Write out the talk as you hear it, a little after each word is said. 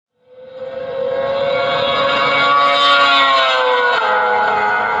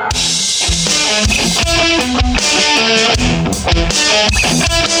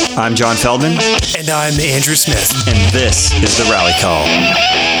I'm John Feldman. And I'm Andrew Smith. And this is the Rally Call.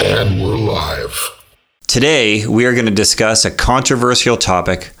 And we're live. Today, we are going to discuss a controversial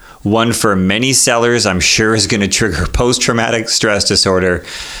topic, one for many sellers I'm sure is going to trigger post-traumatic stress disorder,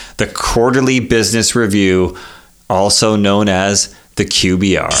 the quarterly business review, also known as the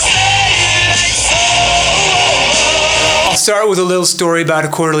QBR. I'll start with a little story about a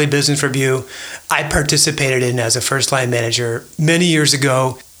quarterly business review I participated in as a first-line manager many years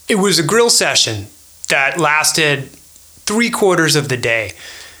ago. It was a grill session that lasted 3/4 of the day.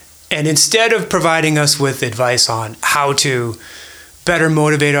 And instead of providing us with advice on how to better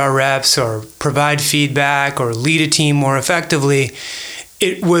motivate our reps or provide feedback or lead a team more effectively,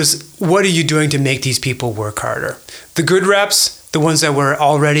 it was, what are you doing to make these people work harder? The good reps, the ones that were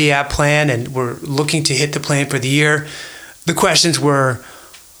already at plan and were looking to hit the plan for the year, the questions were,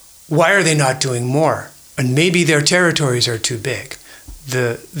 why are they not doing more? And maybe their territories are too big.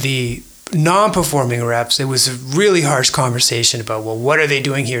 The non-performing reps, it was a really harsh conversation about, well, what are they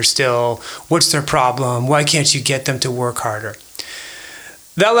doing here still? What's their problem? Why can't you get them to work harder?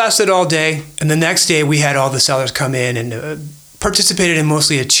 That lasted all day. And the next day we had all the sellers come in and participated in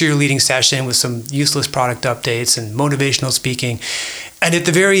mostly a cheerleading session with some useless product updates and motivational speaking. And at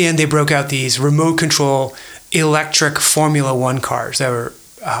the very end, they broke out these remote control electric Formula One cars that were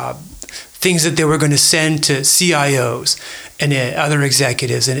things that they were going to send to CIOs and other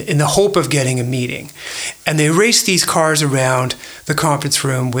executives in the hope of getting a meeting. And they raced these cars around the conference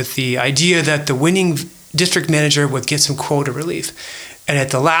room with the idea that the winning district manager would get some quota relief. And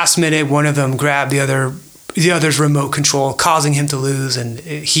at the last minute, one of them grabbed the other's remote control, causing him to lose, and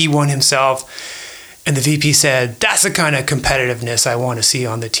he won himself. And the VP said, that's the kind of competitiveness I want to see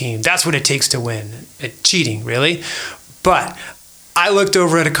on the team. That's what it takes to win. Cheating, really. But I looked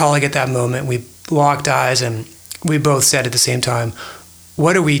over at a colleague at that moment. We locked eyes and we both said at the same time,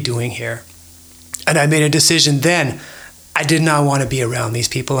 what are we doing here? And I made a decision then. I did not want to be around these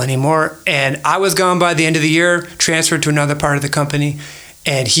people anymore. And I was gone by the end of the year, transferred to another part of the company,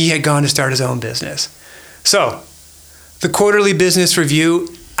 and he had gone to start his own business. So the quarterly business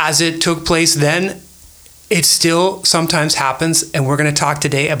review, as it took place then, it still sometimes happens, and we're going to talk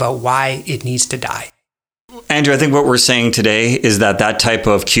today about why it needs to die. Andrew, I think what we're saying today is that type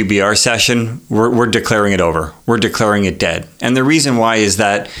of QBR session, we're declaring it over. We're declaring it dead. And the reason why is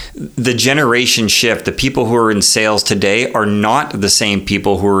that the generation shift, the people who are in sales today are not the same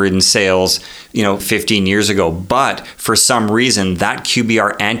people who were in sales, 15 years ago. But for some reason, that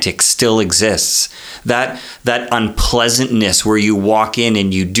QBR antic still exists. That unpleasantness where you walk in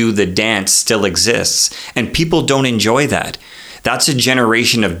and you do the dance still exists. And people don't enjoy that. That's a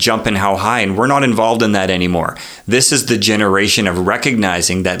generation of jumping how high, and we're not involved in that anymore. This is the generation of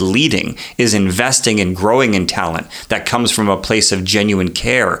recognizing that leading is investing and growing in talent that comes from a place of genuine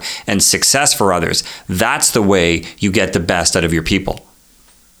care and success for others. That's the way you get the best out of your people.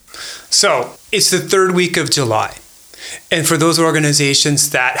 So it's the third week of July. And for those organizations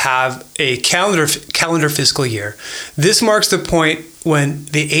that have a calendar fiscal year, this marks the point when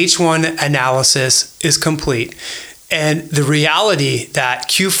the H1 analysis is complete. And the reality that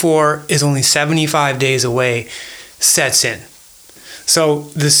Q4 is only 75 days away sets in. So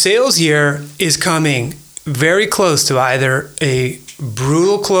the sales year is coming very close to either a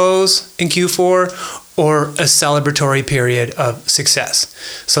brutal close in Q4 or a celebratory period of success.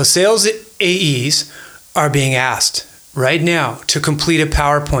 So sales AEs are being asked right now to complete a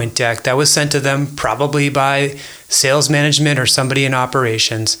PowerPoint deck that was sent to them probably by sales management or somebody in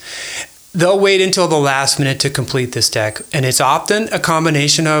operations. They'll wait until the last minute to complete this deck. And it's often a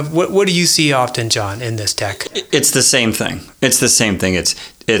combination of, what do you see often, John, in this deck? It's the same thing.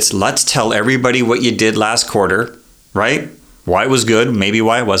 It's let's tell everybody what you did last quarter, right? Why it was good, maybe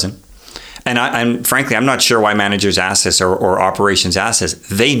why it wasn't. And frankly, I'm not sure why managers ask this or operations ask this.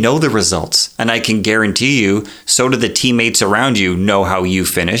 They know the results. And I can guarantee you, so do the teammates around you know how you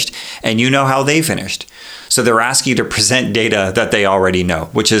finished, and you know how they finished. So they're asking you to present data that they already know,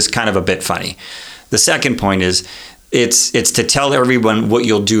 which is kind of a bit funny. The second point is it's to tell everyone what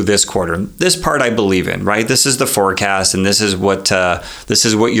you'll do this quarter. This part I believe in, right? This is the forecast, and this is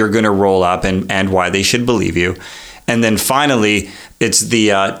what you're going to roll up and why they should believe you. And then finally, it's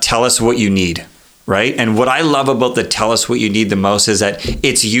the tell us what you need, right? And what I love about the tell us what you need the most is that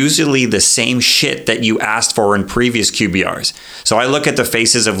it's usually the same shit that you asked for in previous QBRs. So I look at the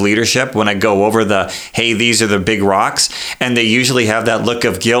faces of leadership when I go over hey, these are the big rocks, and they usually have that look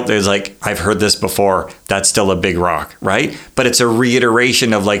of guilt. There's like, I've heard this before. That's still a big rock, right? But it's a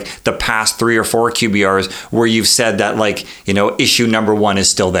reiteration of the past 3 or 4 QBRs where you've said that issue number 1 is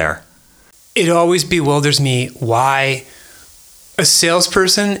still there. It always bewilders me why A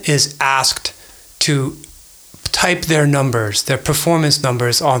salesperson is asked to type their numbers, their performance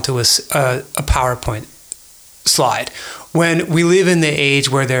numbers, onto a PowerPoint slide. When we live in the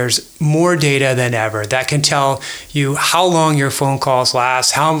age where there's more data than ever that can tell you how long your phone calls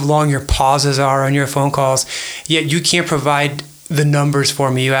last, how long your pauses are on your phone calls, yet you can't provide the numbers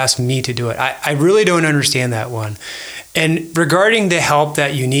for me. You ask me to do it. I really don't understand that one. And regarding the help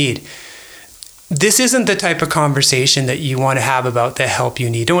that you need, this isn't the type of conversation that you want to have about the help you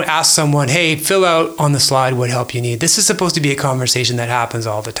need. Don't ask someone, hey, fill out on the slide what help you need. This is supposed to be a conversation that happens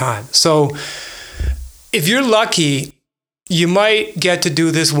all the time. So if you're lucky, you might get to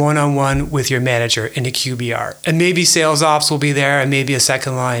do this one-on-one with your manager in a QBR. And maybe sales ops will be there, and maybe a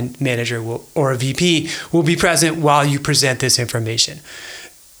second line manager or a VP will be present while you present this information.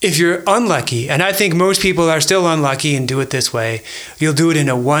 If you're unlucky, and I think most people are still unlucky and do it this way, you'll do it in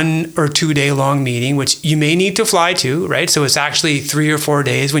a 1 or 2 day long meeting, which you may need to fly to, right? So it's actually 3 or 4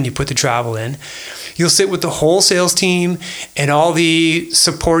 days when you put the travel in. You'll sit with the whole sales team and all the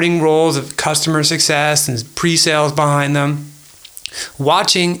supporting roles of customer success and pre-sales behind them,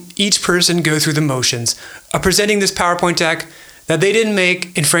 watching each person go through the motions of presenting this PowerPoint deck that they didn't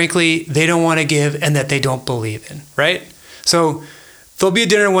make and frankly, they don't want to give and that they don't believe in, right? So there'll be a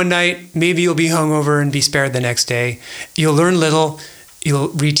dinner one night, maybe you'll be hungover and be spared the next day. You'll learn little, you'll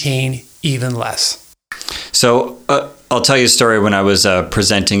retain even less. So I'll tell you a story when I was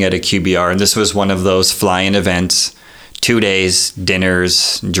presenting at a QBR, and this was one of those fly-in events, 2 days,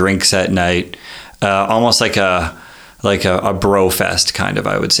 dinners, drinks at night, almost like a bro fest kind of,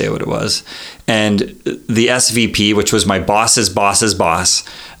 I would say what it was. And the SVP, which was my boss's boss's boss,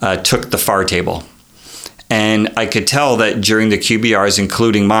 took the far table. And I could tell that during the QBRs,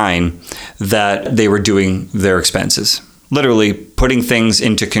 including mine, that they were doing their expenses. Literally putting things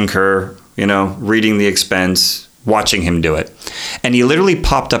into Concur, reading the expense, watching him do it. And he literally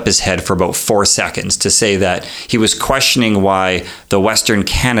popped up his head for about 4 seconds to say that he was questioning why the Western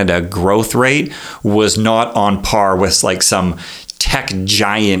Canada growth rate was not on par with like some tech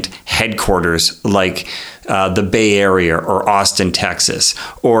giant headquarters like the Bay Area or Austin, Texas,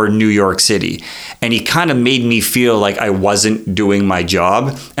 or New York City. And he kind of made me feel like I wasn't doing my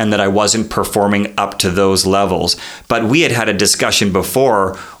job and that I wasn't performing up to those levels. But we had a discussion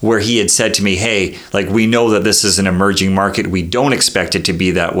before where he had said to me, hey, like, we know that this is an emerging market. We don't expect it to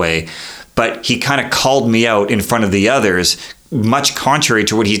be that way. But he kind of called me out in front of the others, much contrary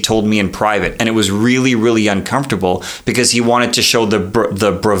to what he told me in private. And it was really, really uncomfortable because he wanted to show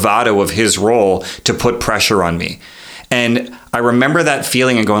the bravado of his role to put pressure on me. And I remember that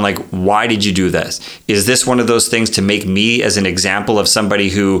feeling and going like, why did you do this? Is this one of those things to make me as an example of somebody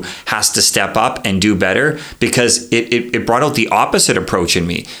who has to step up and do better? Because it brought out the opposite approach in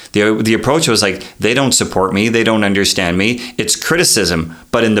me. The approach was like, they don't support me. They don't understand me. It's criticism.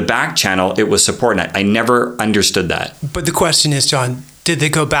 But in the back channel, it was support. And I never understood that. But the question is, Jon, did they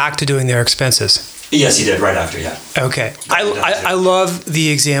go back to doing their expenses? Yes, he did right after, yeah. Okay. I love the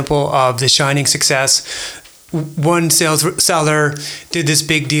example of the shining success. One seller did this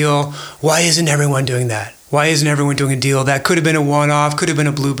big deal. Why isn't everyone doing that? Why isn't everyone doing a deal? That could have been a one-off, could have been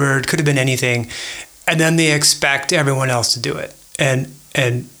a bluebird, could have been anything. And then they expect everyone else to do it. And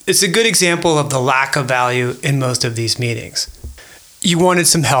it's a good example of the lack of value in most of these meetings. You wanted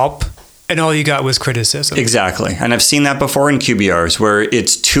some help, and all you got was criticism. Exactly. And I've seen that before in QBRs where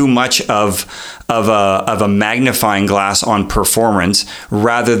it's too much of a magnifying glass on performance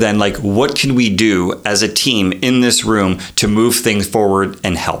rather than like, what can we do as a team in this room to move things forward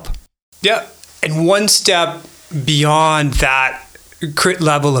and help? Yeah. And one step beyond that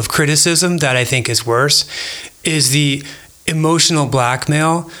level of criticism that I think is worse is the emotional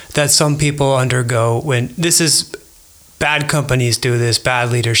blackmail that some people undergo when this is bad companies do this,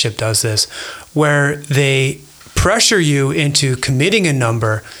 bad leadership does this, where they pressure you into committing a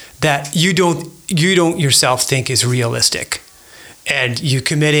number that you don't yourself think is realistic. And you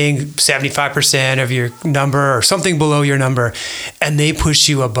committing 75% of your number or something below your number, and they push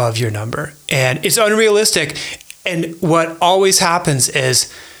you above your number. And it's unrealistic. And what always happens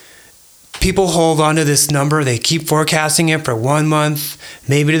is people hold on to this number. They keep forecasting it for 1 month,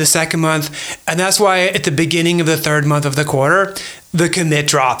 maybe to the second month. And that's why at the beginning of the third month of the quarter, the commit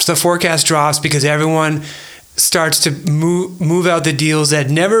drops, the forecast drops because everyone starts to move out the deals that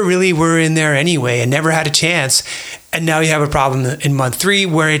never really were in there anyway and never had a chance. And now you have a problem in month 3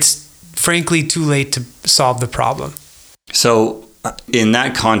 where it's frankly too late to solve the problem. So in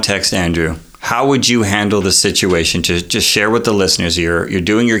that context, Andrew, how would you handle the situation? To just share with the listeners, you're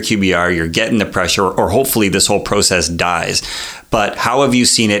doing your QBR, you're getting the pressure, or hopefully this whole process dies. But how have you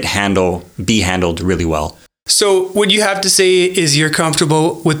seen it be handled really well? So what you have to say is you're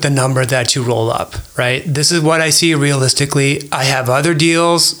comfortable with the number that you roll up, right? This is what I see realistically. I have other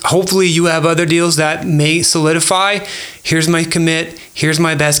deals. Hopefully you have other deals that may solidify. Here's my commit. Here's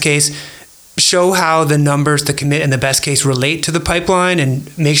my best case. Show how the numbers, the commit and the best case relate to the pipeline,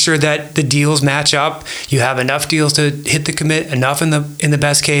 and make sure that the deals match up. You have enough deals to hit the commit, enough in the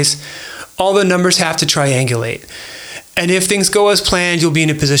best case. All the numbers have to triangulate. And if things go as planned, you'll be in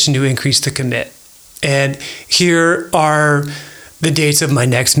a position to increase the commit. And here are the dates of my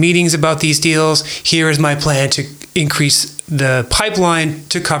next meetings about these deals. Here is my plan to increase the pipeline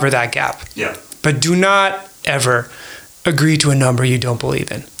to cover that gap. Yeah. But do not ever agree to a number you don't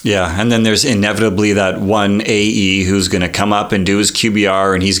believe in. Yeah, and then there's inevitably that one AE who's going to come up and do his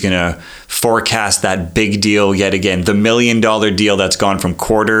QBR, and he's going to forecast that big deal yet again, the $1 million deal that's gone from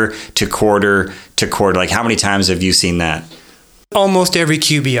quarter to quarter to quarter. Like, how many times have you seen that? Almost every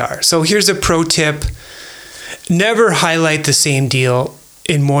QBR. So here's a pro tip. Never highlight the same deal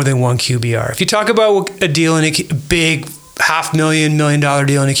in more than one QBR. If you talk about a deal in a big $500,000, $1 million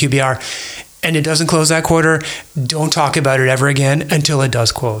deal in a QBR, and it doesn't close that quarter, don't talk about it ever again until it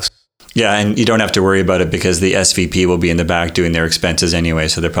does close. Yeah, and you don't have to worry about it because the SVP will be in the back doing their expenses anyway,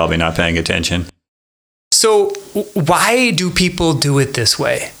 so they're probably not paying attention. So why do people do it this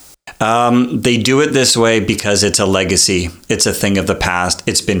way? They do it this way because it's a legacy. It's a thing of the past.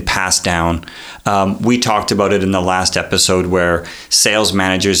 It's been passed down. We talked about it in the last episode where sales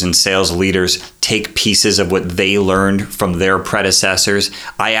managers and sales leaders take pieces of what they learned from their predecessors.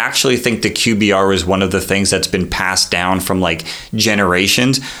 I actually think the QBR is one of the things that's been passed down from like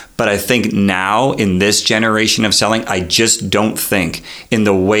generations. But I think now in this generation of selling, I just don't think in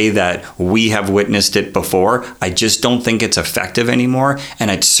the way that we have witnessed it before, I just don't think it's effective anymore.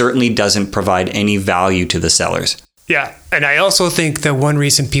 And it certainly doesn't provide any value to the sellers. Yeah. And I also think that one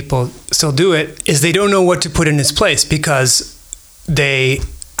reason people still do it is they don't know what to put in its place because they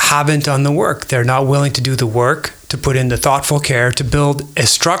haven't done the work. They're not willing to do the work, to put in the thoughtful care, to build a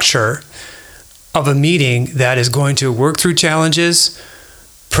structure of a meeting that is going to work through challenges,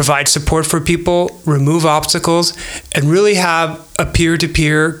 provide support for people, remove obstacles, and really have a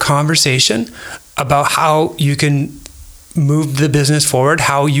peer-to-peer conversation about how you can move the business forward,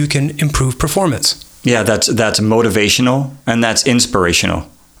 how you can improve performance. Yeah, that's motivational and that's inspirational.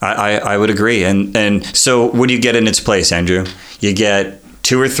 I would agree. And so what do you get in its place, Andrew? You get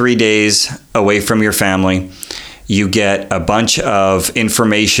 2 or 3 days away from your family. You get a bunch of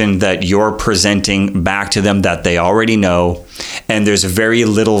information that you're presenting back to them that they already know. And there's very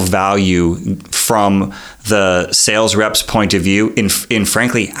little value from the sales rep's point of view in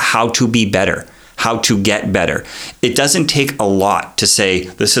frankly, how to be better, how to get better. It doesn't take a lot to say,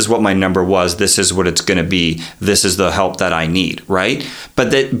 this is what my number was, this is what it's going to be, this is the help that I need, right?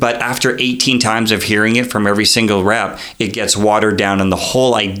 But after 18 times of hearing it from every single rep, it gets watered down, and the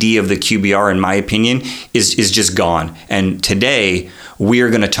whole idea of the QBR, in my opinion, is just gone. And today, we are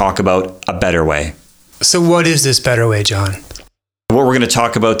going to talk about a better way. So what is this better way, Jon? What we're going to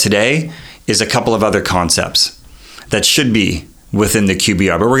talk about today is a couple of other concepts that should be within the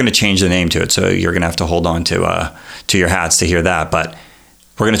QBR, but we're going to change the name to it. So you're going to have to hold on to your hats to hear that. But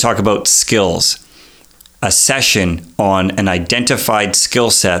we're going to talk about skills, a session on an identified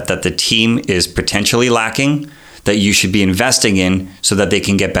skill set that the team is potentially lacking, that you should be investing in so that they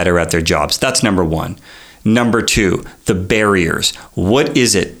can get better at their jobs. That's number one. Number two, the barriers. What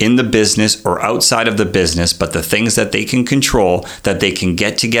is it in the business or outside of the business, but the things that they can control, that they can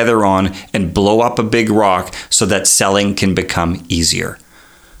get together on and blow up a big rock so that selling can become easier?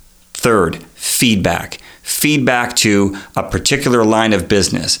 Third, feedback. Feedback to a particular line of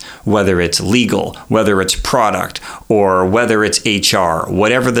business, whether it's legal, whether it's product, or whether it's HR,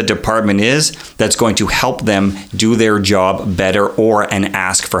 whatever the department is, that's going to help them do their job better or and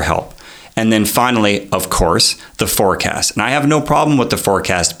ask for help. And then finally, of course, the forecast. And I have no problem with the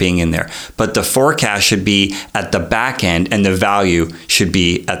forecast being in there, but the forecast should be at the back end and the value should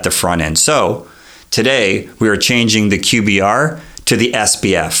be at the front end. So today we are changing the QBR to the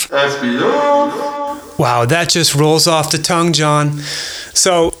SBF. SBF. Wow, that just rolls off the tongue, Jon.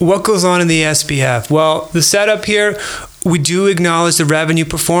 So what goes on in the SBF? Well, the setup here, we do acknowledge the revenue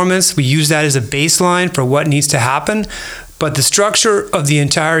performance. We use that as a baseline for what needs to happen. But the structure of the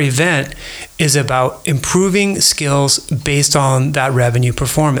entire event is about improving skills based on that revenue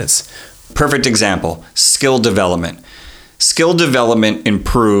performance. Perfect example, skill development. Skill development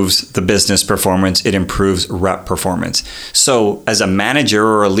improves the business performance. It improves rep performance. So as a manager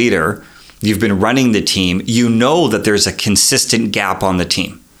or a leader, you've been running the team, you know that there's a consistent gap on the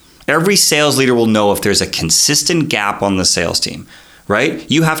team. Every sales leader will know if there's a consistent gap on the sales team, right?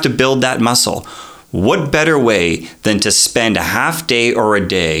 You have to build that muscle. what better way than to spend a half day or a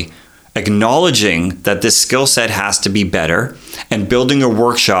day acknowledging that this skill set has to be better and building a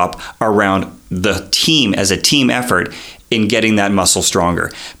workshop around the team as a team effort in getting that muscle stronger.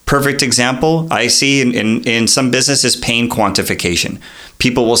 Perfect example I see in some businesses, pain quantification.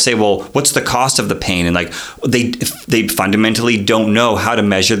 People will say, well, what's the cost of the pain? And like they fundamentally don't know how to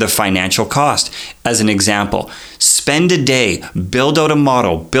measure the financial cost. As an example, spend a day, build out a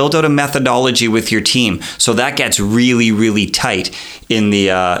model, build out a methodology with your team. So that gets really, really tight in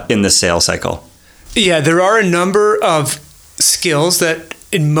the sales cycle. Yeah, there are a number of skills that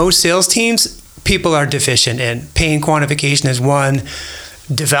in most sales teams, people are deficient in. Pain quantification is one.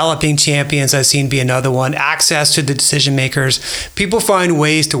 Developing champions, I've seen be another one. Access to the decision makers. People find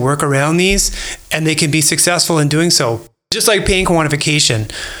ways to work around these, and they can be successful in doing so. Just like pain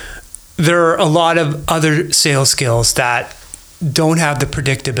quantification, there are a lot of other sales skills that don't have the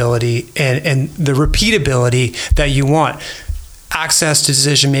predictability and the repeatability that you want. Access to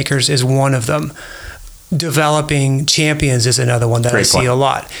decision makers is one of them. Developing champions is another one that I see a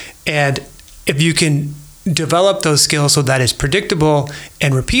lot. And if you can develop those skills so that it's predictable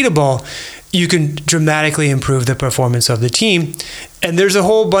and repeatable, you can dramatically improve the performance of the team. And there's a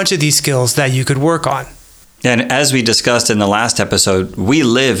whole bunch of these skills that you could work on. And as we discussed in the last episode, we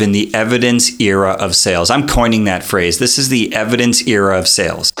live in the evidence era of sales. I'm coining that phrase. This is the evidence era of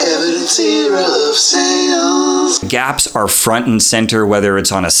sales. Evidence era of sales. Gaps are front and center, whether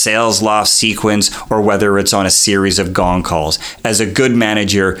it's on a sales loft sequence or whether it's on a series of gong calls. As a good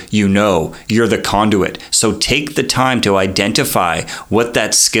manager, you know you're the conduit. So take the time to identify what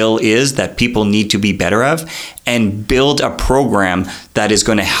that skill is that people need to be better of and build a program that is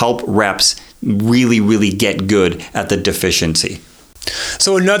going to help reps really, really get good at the deficiency.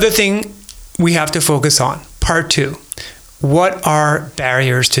 So another thing we have to focus on, part 2. What are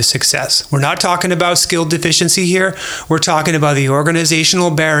barriers to success? We're not talking about skill deficiency here. We're talking about the organizational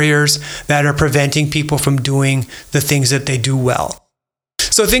barriers that are preventing people from doing the things that they do well.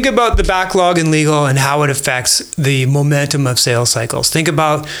 So think about the backlog in legal and how it affects the momentum of sales cycles. Think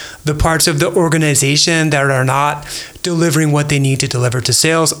about the parts of the organization that are not delivering what they need to deliver to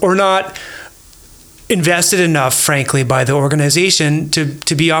sales or not invested enough, frankly, by the organization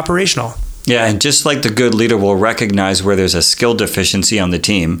to be operational. Yeah, and just like the good leader will recognize where there's a skill deficiency on the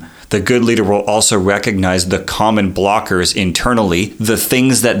team, the good leader will also recognize the common blockers internally, the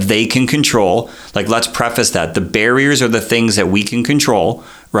things that they can control. Like, let's preface that. The barriers are the things that we can control,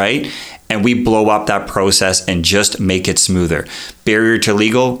 right? And we blow up that process and just make it smoother. Barrier to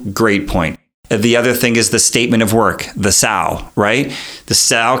legal, great point. The other thing is the statement of work, the SOW, right? The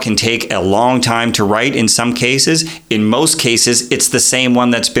SOW can take a long time to write in some cases. In most cases, it's the same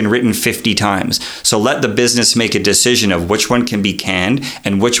one that's been written 50 times. So let the business make a decision of which one can be canned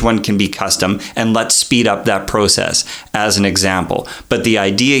and which one can be custom, and let's speed up that process as an example. But the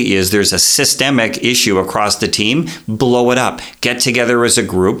idea is there's a systemic issue across the team, blow it up. Get together as a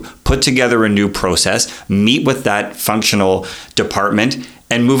group, put together a new process, meet with that functional department,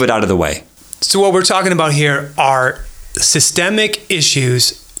 and move it out of the way. So what we're talking about here are systemic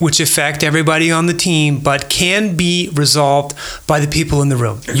issues which affect everybody on the team, but can be resolved by the people in the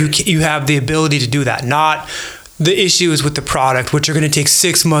room. You have the ability to do that, not the issues with the product, which are going to take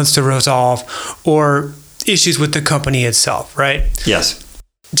 6 months to resolve, or issues with the company itself, right? Yes.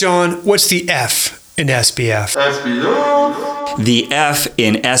 Jon, what's the F in SBF? The F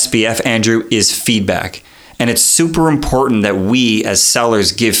in SBF, Andrew, is feedback. And it's super important that we as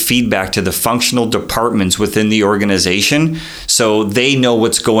sellers give feedback to the functional departments within the organization so they know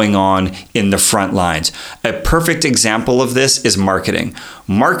what's going on in the front lines. A perfect example of this is marketing.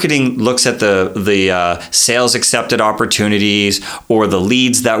 Marketing looks at the sales accepted opportunities or the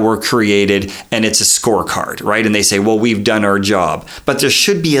leads that were created, and it's a scorecard, right? And they say, well, we've done our job. But there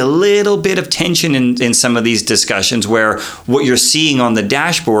should be a little bit of tension in some of these discussions where what you're seeing on the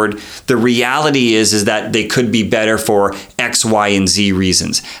dashboard, the reality is that they could be better for X, Y, and Z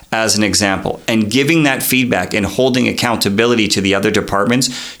reasons, as an example. And giving that feedback and holding accountability to the other departments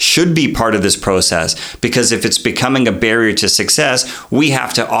should be part of this process, because if it's becoming a barrier to success, we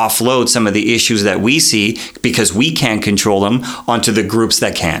have to offload some of the issues that we see because we can't control them onto the groups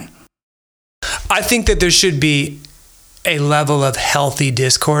that can. I think that there should be a level of healthy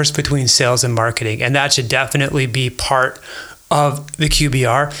discourse between sales and marketing, and that should definitely be part of the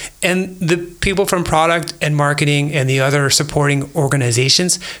QBR, and the people from product and marketing and the other supporting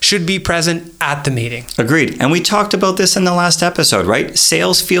organizations should be present at the meeting. Agreed. And we talked about this in the last episode, right?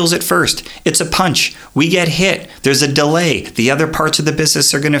 Sales feels it first. It's a punch. We get hit. There's a delay. The other parts of the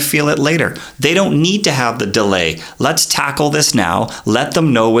business are going to feel it later. They don't need to have the delay. Let's tackle this now. Let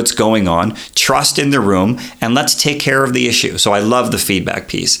them know what's going on. Trust in the room, and let's take care of the issue. So I love the feedback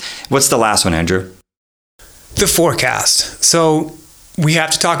piece. What's the last one, Andrew? The forecast. So we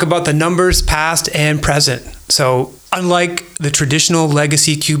have to talk about the numbers past and present. So unlike the traditional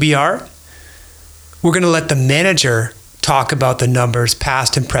legacy QBR, we're going to let the manager talk about the numbers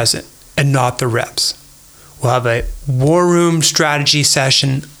past and present and not the reps. We'll have a war room strategy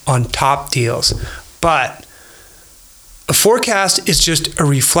session on top deals. But a forecast is just a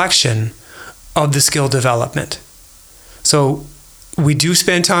reflection of the skill development. So we do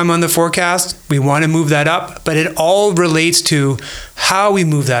spend time on the forecast. We want to move that up, but it all relates to how we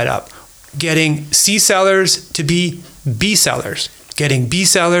move that up. Getting C sellers to be B sellers, getting B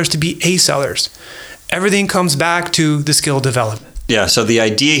sellers to be A sellers. Everything comes back to the skill development. Yeah, so the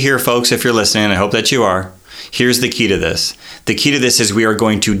idea here, folks, if you're listening, and I hope that you are, here's the key to this. The key to this is we are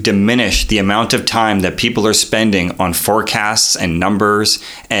going to diminish the amount of time that people are spending on forecasts and numbers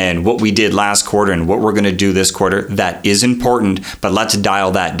and what we did last quarter and what we're going to do this quarter. That is important, but let's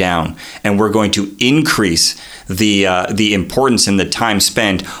dial that down. And we're going to increase the importance and the time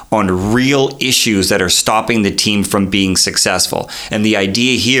spent on real issues that are stopping the team from being successful. And the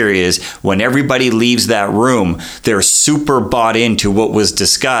idea here is when everybody leaves that room, they're super bought into what was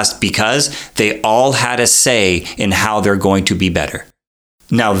discussed because they all had a say in how they're going to be better.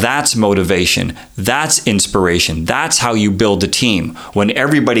 Now that's motivation. That's inspiration. That's how you build a team. When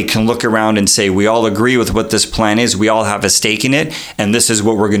everybody can look around and say, we all agree with what this plan is, we all have a stake in it, and this is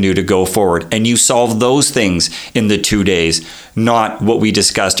what we're going to do to go forward. And you solve those things in the 2 days, not what we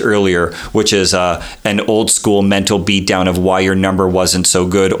discussed earlier, which is an old school mental beatdown of why your number wasn't so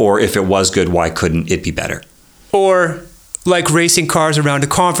good, or if it was good, why couldn't it be better? Or like racing cars around a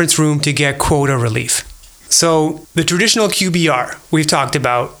conference room to get quota relief. So the traditional QBR we've talked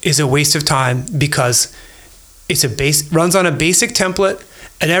about is a waste of time because runs on a basic template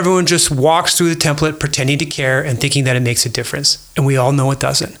and everyone just walks through the template pretending to care and thinking that it makes a difference. And we all know it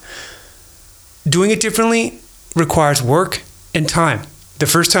doesn't. Doing it differently requires work and time. The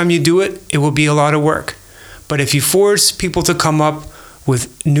first time you do it, it will be a lot of work. But if you force people to come up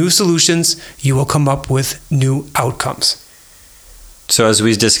with new solutions, you will come up with new outcomes. So as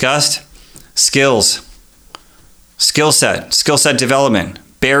we discussed, skills. Skill set development,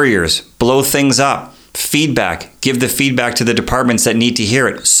 barriers, blow things up, feedback, give the feedback to the departments that need to hear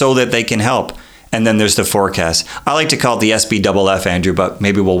it so that they can help. And then there's the forecast. I like to call it the SBFF, Andrew, but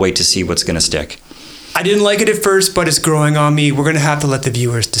maybe we'll wait to see what's going to stick. I didn't like it at first, but it's growing on me. We're going to have to let the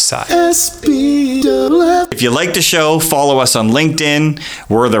viewers decide. If you like the show, follow us on LinkedIn.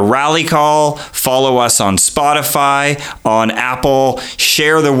 We're the Rally Call. Follow us on Spotify, on Apple.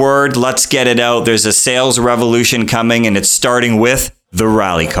 Share the word. Let's get it out. There's a sales revolution coming, and it's starting with the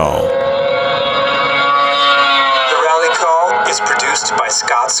Rally Call. The Rally Call is produced by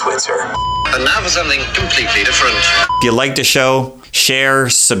Scott Switzer. And now for something completely different. If you like the show, share,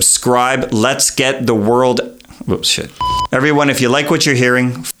 subscribe. Let's get the world... Whoops, shit. Everyone, if you like what you're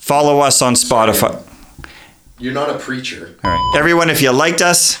hearing, follow us on Spotify. You're not a preacher. All right. Everyone, if you liked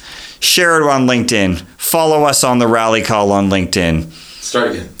us, share it on LinkedIn. Follow us on the Rally Call on LinkedIn.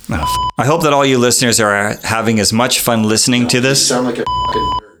 Start again. I hope that all you listeners are having as much fun listening to this. You sound like a fucking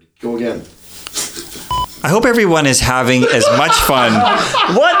nerd. Go again. I hope everyone is having as much fun.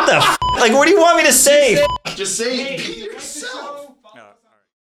 What the f***? Like, what do you want me to say? Just say